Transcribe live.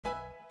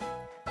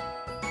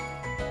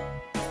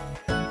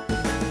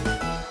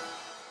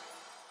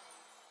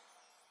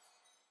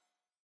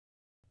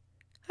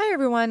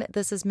everyone,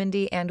 this is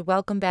Mindy and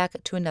welcome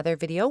back to another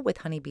video with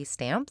Honeybee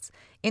Stamps.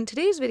 In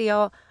today's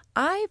video,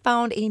 I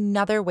found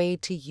another way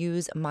to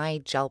use my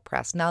gel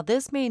press. Now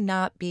this may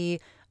not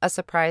be a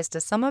surprise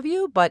to some of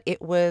you, but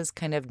it was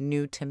kind of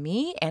new to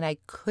me and I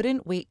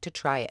couldn't wait to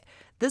try it.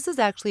 This is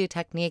actually a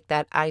technique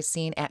that I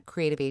seen at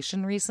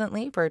Creativation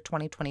recently for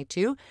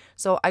 2022,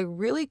 so I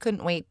really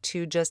couldn't wait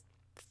to just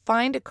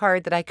find a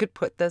card that I could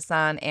put this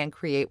on and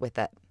create with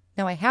it.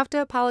 Now I have to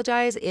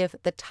apologize if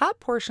the top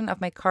portion of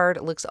my card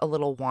looks a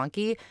little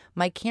wonky.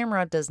 My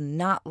camera does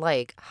not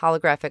like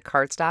holographic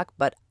cardstock,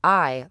 but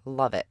I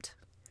love it.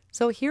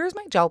 So here's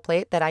my gel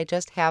plate that I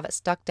just have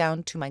stuck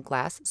down to my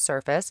glass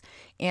surface.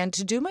 And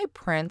to do my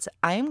prints,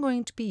 I am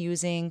going to be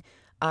using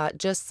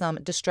just some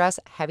Distress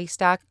Heavy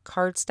Stock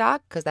cardstock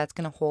because that's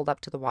going to hold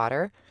up to the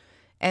water.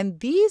 And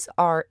these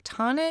are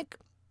tonic,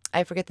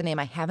 I forget the name,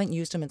 I haven't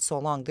used them in so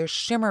long. They're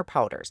shimmer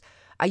powders.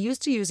 I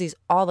used to use these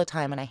all the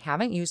time and I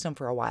haven't used them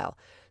for a while.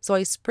 So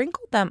I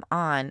sprinkled them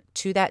on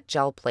to that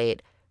gel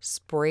plate,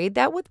 sprayed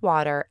that with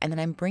water, and then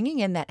I'm bringing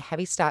in that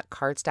Heavy Stock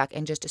cardstock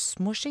and just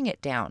smooshing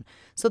it down.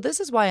 So this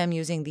is why I'm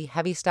using the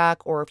Heavy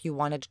Stock, or if you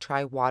wanted to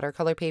try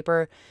watercolor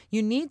paper,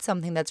 you need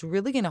something that's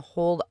really going to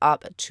hold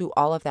up to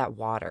all of that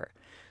water.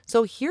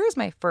 So here's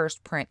my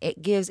first print.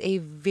 It gives a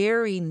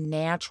very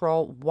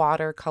natural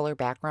watercolor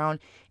background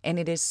and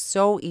it is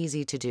so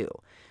easy to do.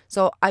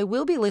 So I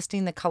will be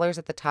listing the colors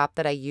at the top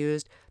that I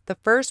used. The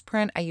first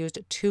print I used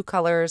 2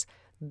 colors.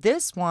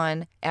 This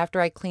one, after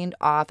I cleaned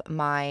off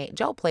my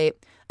gel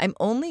plate, I'm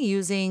only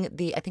using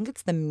I think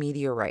it's the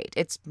Meteorite.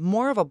 It's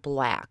more of a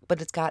black,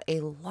 but it's got a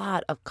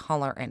lot of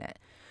color in it.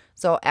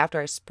 So after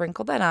I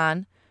sprinkled that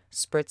on,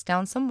 spritzed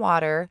down some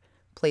water,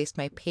 placed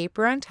my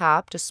paper on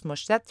top to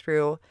smush that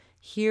through,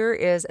 here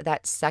is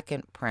that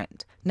second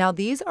print. Now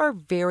these are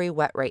very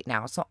wet right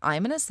now, so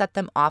I'm going to set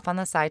them off on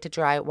the side to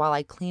dry while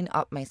I clean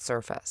up my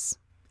surface.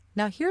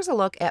 Now here's a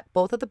look at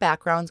both of the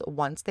backgrounds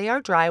once they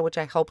are dry, which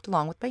I helped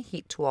along with my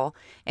heat tool.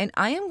 And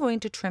I am going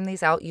to trim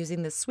these out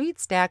using the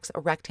Sweet Stacks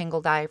rectangle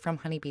die from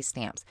Honeybee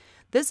Stamps.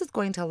 This is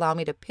going to allow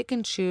me to pick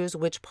and choose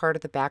which part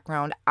of the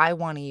background I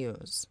want to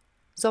use.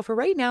 So for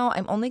right now,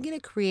 I'm only going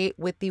to create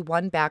with the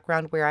one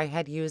background where I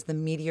had used the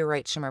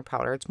Meteorite shimmer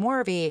powder. It's more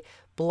of a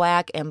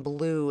black and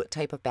blue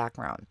type of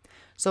background.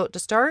 So to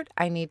start,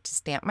 I need to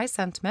stamp my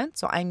sentiment.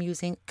 So I'm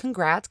using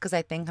Congrats because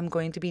I think I'm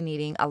going to be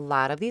needing a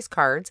lot of these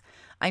cards.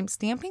 I'm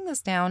stamping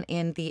this down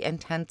in the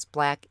Intense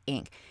Black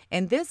ink.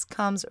 And this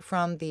comes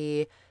from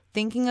the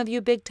Thinking of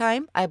You Big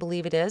Time, I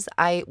believe it is.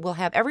 I will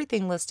have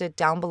everything listed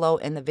down below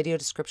in the video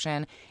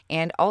description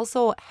and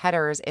also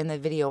headers in the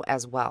video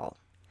as well.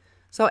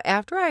 So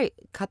after I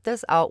cut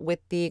this out with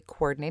the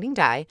coordinating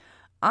die,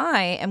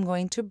 I am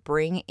going to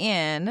bring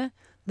in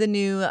the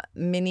new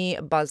mini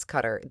buzz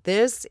cutter.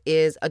 This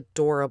is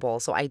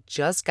adorable. So I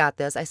just got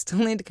this. I still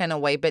need to kind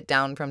of wipe it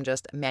down from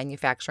just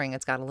manufacturing.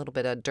 It's got a little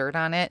bit of dirt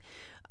on it,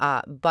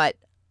 but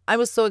I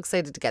was so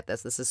excited to get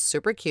this. This is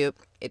super cute.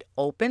 It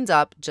opens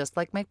up just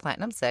like my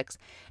Platinum 6.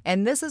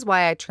 And this is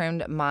why I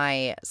trimmed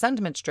my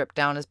sentiment strip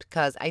down, is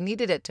because I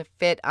needed it to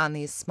fit on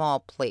these small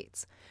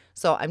plates.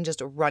 So I'm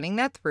just running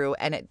that through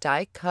and it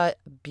die cut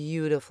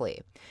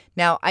beautifully.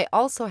 Now I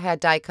also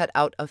had die cut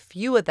out a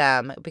few of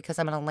them because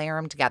I'm going to layer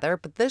them together,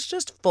 but this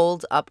just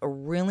folds up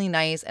really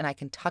nice and I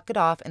can tuck it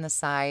off on the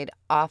side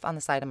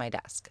of my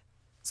desk.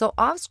 So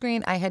off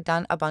screen, I had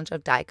done a bunch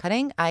of die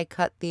cutting. I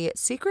cut the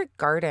Secret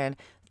Garden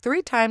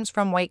 3 times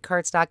from white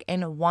cardstock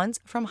and once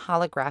from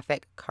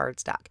holographic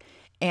cardstock.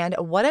 And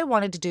what I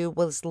wanted to do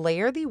was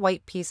layer the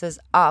white pieces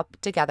up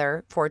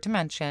together for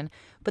dimension,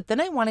 but then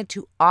I wanted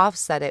to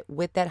offset it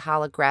with that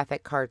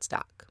holographic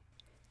cardstock.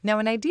 Now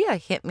an idea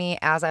hit me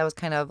as I was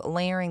kind of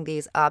layering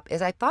these up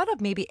is I thought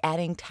of maybe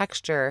adding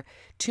texture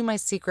to my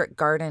Secret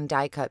Garden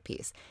die cut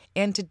piece.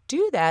 And to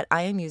do that,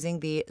 I am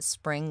using the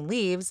Spring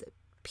Leaves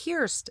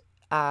pierced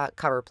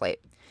cover plate.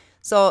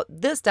 So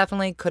this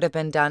definitely could have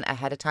been done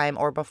ahead of time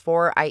or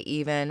before I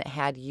even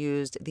had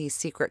used the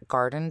Secret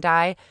Garden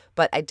die,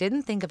 but I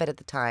didn't think of it at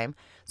the time.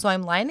 So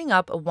I'm lining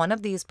up one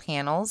of these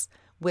panels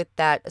with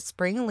that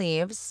Spring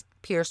Leaves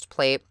pierced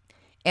plate,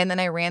 and then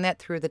I ran that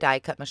through the die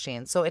cut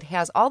machine. So it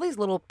has all these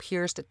little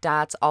pierced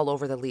dots all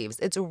over the leaves.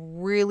 It's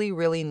really,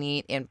 really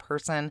neat in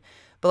person.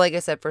 But like I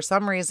said, for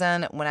some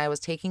reason, when I was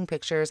taking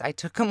pictures, I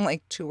took them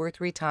like 2 or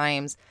 3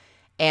 times.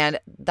 And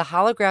the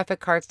holographic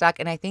cardstock,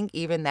 and I think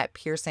even that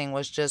piercing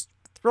was just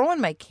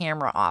throwing my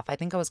camera off. I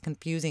think I was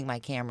confusing my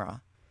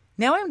camera.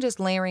 Now I'm just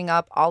layering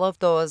up all of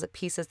those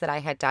pieces that I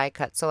had die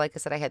cut. So like I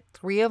said, I had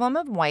 3 of them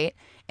of white,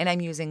 and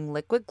I'm using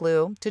liquid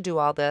glue to do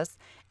all this.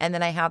 And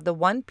then I have the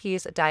one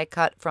piece die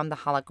cut from the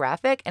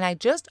holographic, and I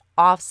just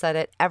offset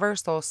it ever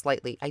so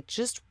slightly. I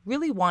just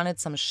really wanted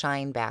some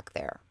shine back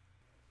there.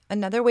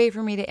 Another way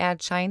for me to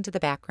add shine to the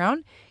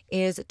background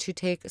is to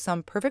take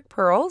some perfect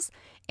pearls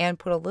and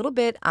put a little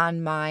bit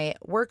on my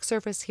work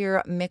surface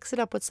here, mix it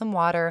up with some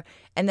water,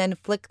 and then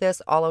flick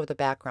this all over the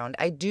background.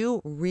 I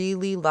do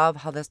really love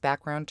how this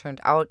background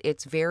turned out.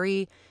 It's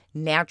very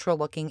natural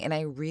looking and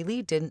I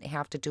really didn't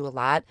have to do a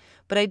lot,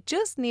 but I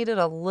just needed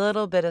a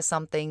little bit of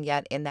something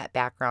yet in that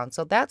background.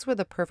 So that's where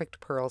the perfect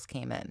pearls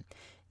came in.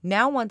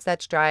 Now once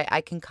that's dry,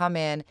 I can come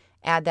in,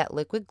 add that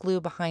liquid glue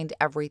behind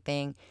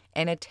everything,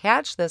 and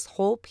attach this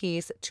whole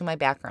piece to my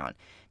background.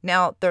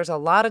 Now there's a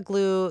lot of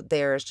glue,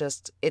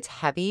 it's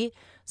heavy.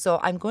 So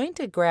I'm going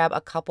to grab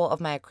a couple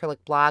of my acrylic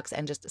blocks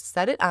and just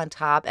set it on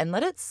top and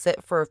let it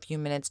sit for a few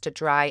minutes to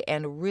dry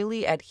and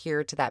really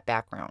adhere to that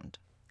background.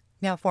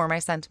 Now for my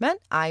sentiment,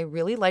 I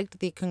really liked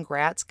the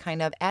congrats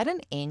kind of at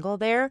an angle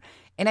there,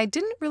 and I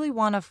didn't really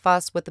want to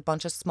fuss with a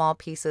bunch of small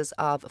pieces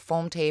of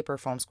foam tape or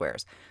foam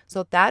squares.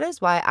 So that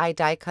is why I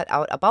die cut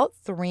out about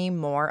 3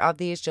 more of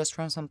these just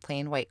from some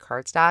plain white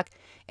cardstock.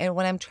 And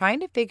what I'm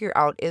trying to figure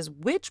out is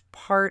which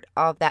part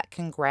of that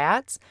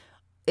congrats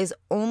is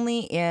only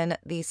in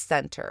the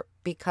center,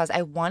 because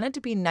I want it to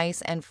be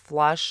nice and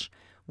flush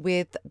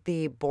with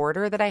the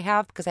border that I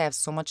have because I have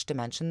so much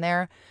dimension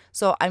there.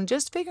 So I'm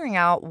just figuring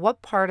out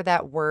what part of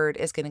that word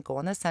is going to go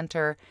in the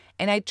center,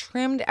 and I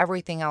trimmed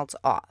everything else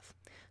off.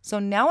 So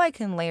now I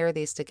can layer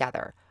these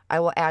together. I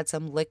will add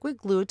some liquid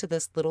glue to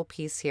this little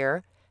piece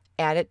here,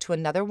 add it to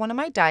another one of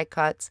my die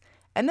cuts,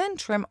 and then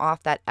trim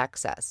off that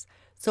excess.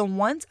 So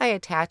once I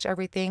attach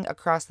everything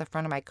across the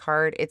front of my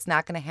card, it's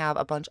not going to have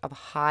a bunch of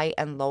high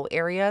and low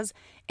areas,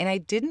 and I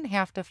didn't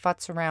have to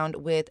futz around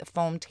with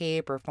foam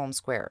tape or foam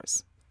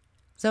squares.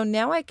 So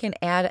now I can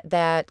add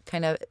that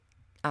kind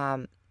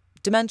of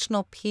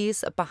dimensional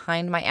piece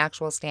behind my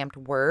actual stamped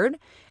word.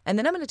 And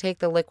then I'm going to take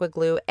the liquid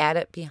glue, add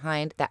it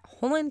behind that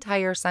whole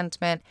entire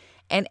sentiment,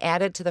 and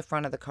add it to the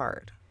front of the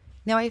card.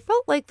 Now I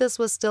felt like this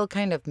was still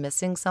kind of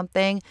missing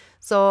something,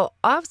 so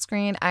off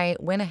screen I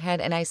went ahead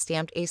and I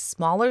stamped a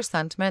smaller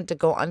sentiment to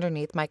go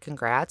underneath my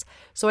congrats.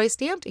 So I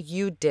stamped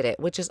 "You Did It,"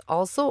 which is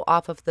also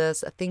off of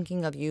this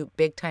Thinking of You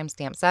Big Time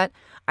stamp set.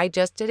 I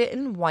just did it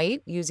in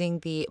white using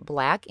the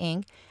black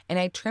ink, and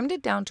I trimmed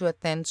it down to a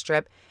thin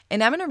strip.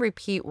 And I'm going to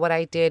repeat what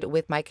I did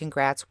with my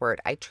congrats word.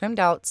 I trimmed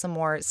out some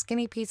more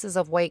skinny pieces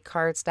of white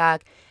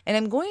cardstock, and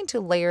I'm going to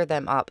layer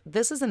them up.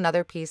 This is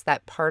another piece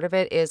that part of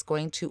it is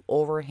going to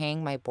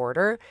overhang my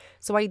border,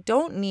 so I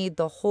don't need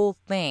the whole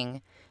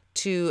thing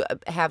to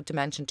have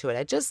dimension to it.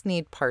 I just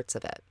need parts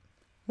of it.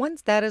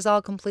 Once that is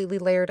all completely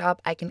layered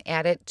up, I can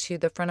add it to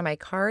the front of my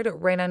card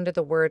right under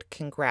the word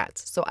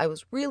congrats. So I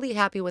was really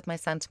happy with my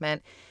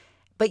sentiment,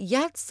 but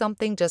yet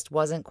something just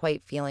wasn't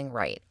quite feeling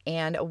right.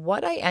 And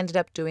what I ended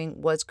up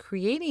doing was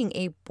creating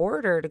a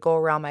border to go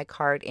around my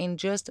card in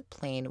just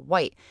plain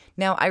white.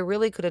 Now, I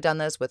really could have done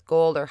this with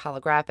gold or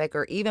holographic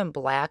or even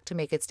black to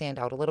make it stand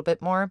out a little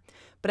bit more,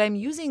 but I'm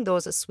using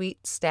those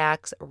Sweet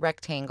Stacks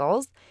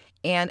rectangles.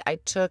 And I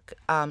took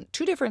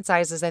 2 different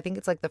sizes. I think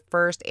it's like the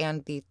first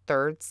and the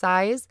third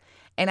size.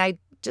 And I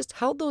just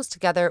held those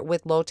together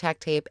with low tack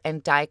tape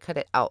and die cut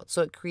it out.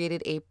 So it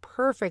created a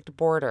perfect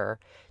border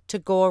to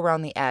go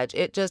around the edge.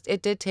 It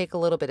did take a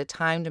little bit of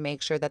time to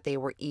make sure that they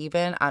were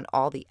even on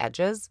all the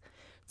edges.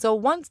 So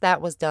once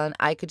that was done,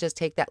 I could just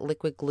take that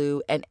liquid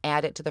glue and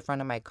add it to the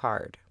front of my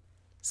card.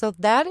 So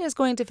that is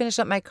going to finish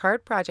up my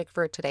card project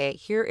for today.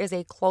 Here is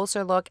a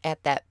closer look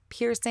at that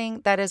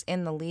piercing that is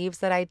in the leaves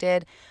that I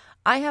did.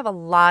 I have a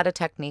lot of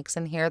techniques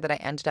in here that I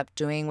ended up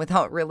doing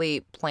without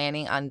really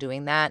planning on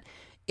doing that.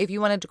 If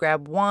you wanted to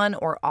grab one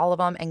or all of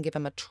them and give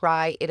them a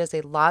try, it is a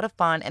lot of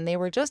fun, and they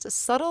were just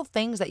subtle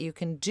things that you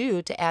can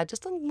do to add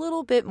just a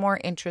little bit more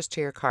interest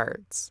to your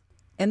cards.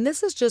 And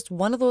this is just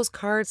one of those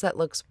cards that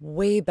looks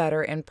way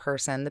better in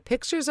person. The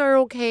pictures are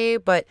okay,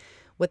 but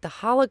with the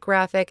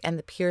holographic and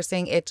the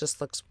piercing, it just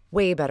looks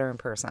way better in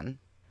person.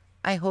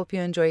 I hope you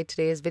enjoyed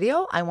today's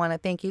video. I want to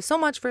thank you so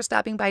much for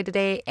stopping by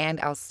today, and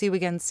I'll see you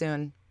again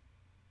soon.